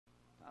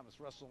Thomas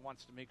Russell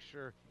wants to make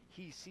sure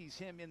he sees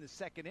him in the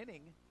second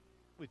inning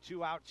with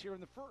 2 outs here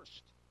in the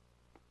first.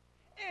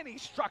 And he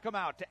struck him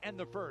out to end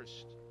the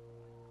first.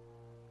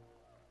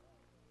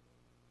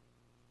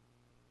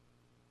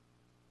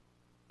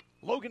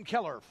 Logan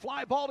Keller,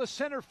 fly ball to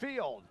center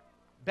field.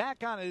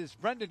 Back on is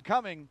Brendan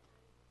Cumming,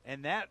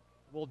 and that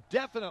will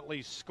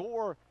definitely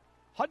score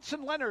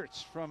Hudson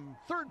Leonards from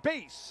third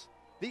base.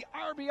 The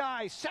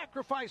RBI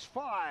sacrifice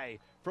fly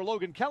for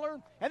Logan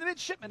Keller, and the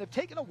Midshipmen have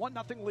taken a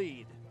 1-0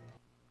 lead.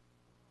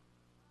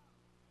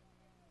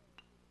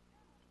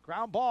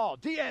 Ground ball,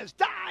 Diaz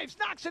dives,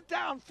 knocks it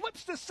down,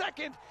 flips to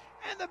second,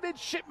 and the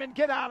Midshipmen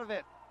get out of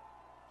it.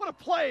 What a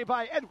play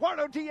by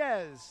Eduardo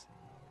Diaz,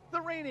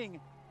 the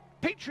reigning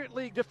Patriot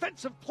League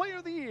Defensive Player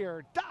of the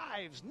Year.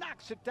 Dives,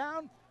 knocks it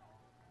down,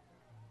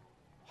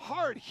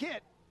 hard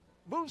hit,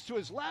 moves to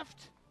his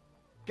left,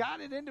 got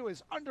it into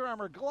his Under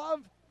Armour glove,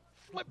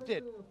 flipped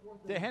it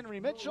to Henry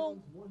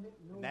Mitchell,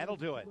 and that'll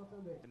do it.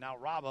 And now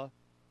Raba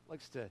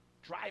likes to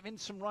drive in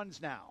some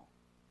runs now.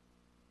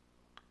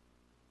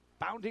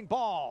 Bounding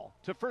ball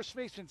to first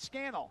baseman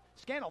Scannell.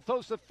 Scannell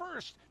throws to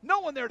first. No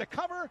one there to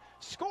cover.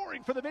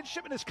 Scoring for the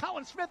Midshipmen is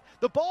Colin Smith.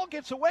 The ball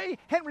gets away.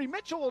 Henry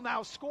Mitchell will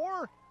now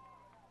score.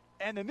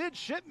 And the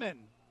Midshipmen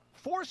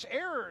force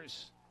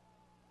errors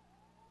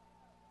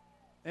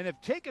and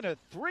have taken a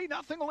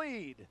 3-0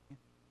 lead.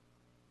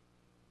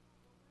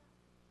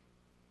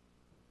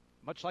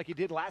 Much like he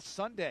did last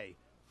Sunday.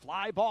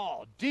 Fly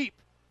ball deep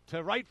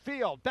to right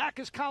field. Back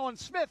is Colin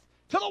Smith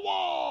to the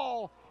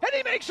wall. And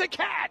he makes a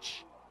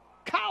catch.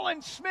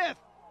 Colin Smith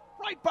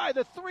right by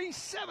the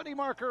 370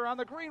 marker on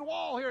the green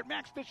wall here at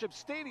Max Bishop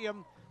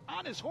Stadium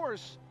on his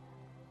horse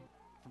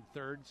from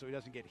third so he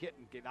doesn't get hit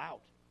and get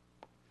out.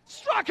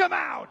 Struck him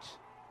out.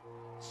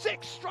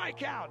 6th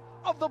strikeout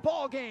of the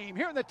ball game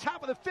here in the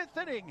top of the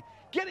 5th inning,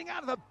 getting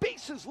out of the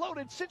bases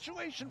loaded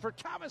situation for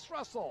Thomas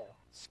Russell.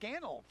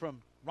 Scannell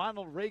from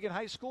Ronald Reagan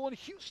High School in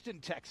Houston,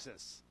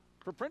 Texas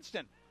for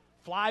Princeton.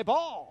 Fly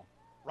ball,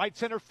 right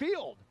center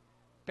field.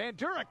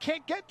 Bandura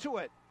can't get to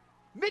it.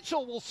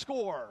 Mitchell will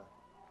score.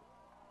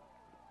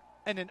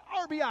 And an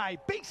RBI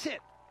base hit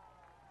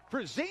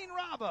for Zane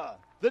Raba,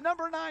 the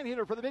number 9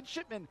 hitter for the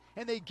Midshipmen,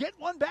 and they get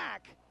one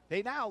back.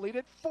 They now lead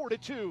it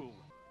 4-2.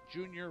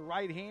 Junior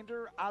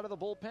right-hander out of the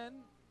bullpen.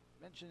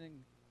 Mentioning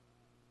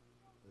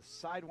the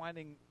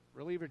sidewinding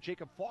reliever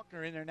Jacob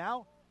Faulkner in there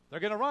now. They're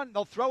going to run.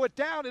 They'll throw it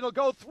down. It'll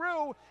go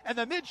through, and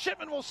the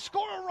Midshipmen will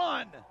score a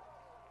run.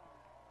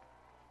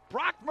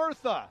 Brock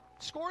Murtha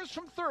scores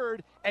from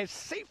third as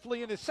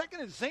safely in his second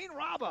is Zane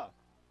Raba.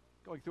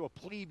 Going through a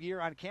plebe year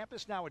on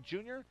campus, now a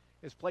junior,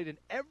 has played in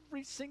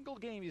every single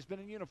game he's been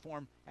in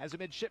uniform as a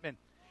Midshipman,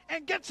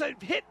 and gets a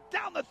hit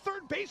down the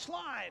third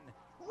baseline.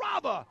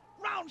 Raba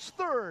rounds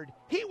third.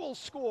 He will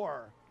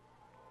score.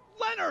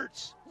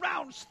 Leonards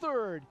rounds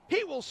third.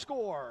 He will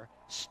score.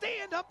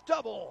 Stand-up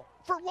double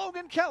for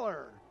Logan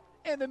Keller.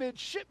 And the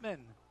Midshipmen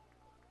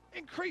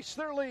increase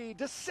their lead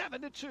to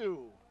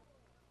 7-2.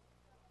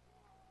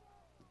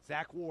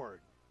 Zach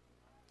Ward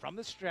from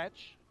the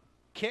stretch,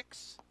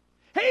 kicks.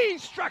 He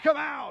struck him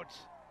out.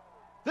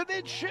 The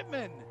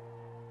Midshipmen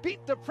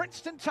beat the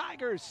Princeton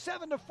Tigers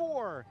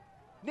 7-4.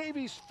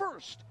 Navy's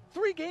first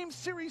 3-game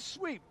series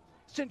sweep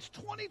since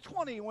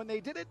 2020 when they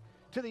did it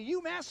to the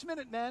UMass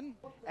Minutemen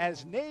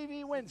as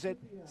Navy wins it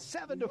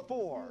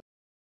 7-4.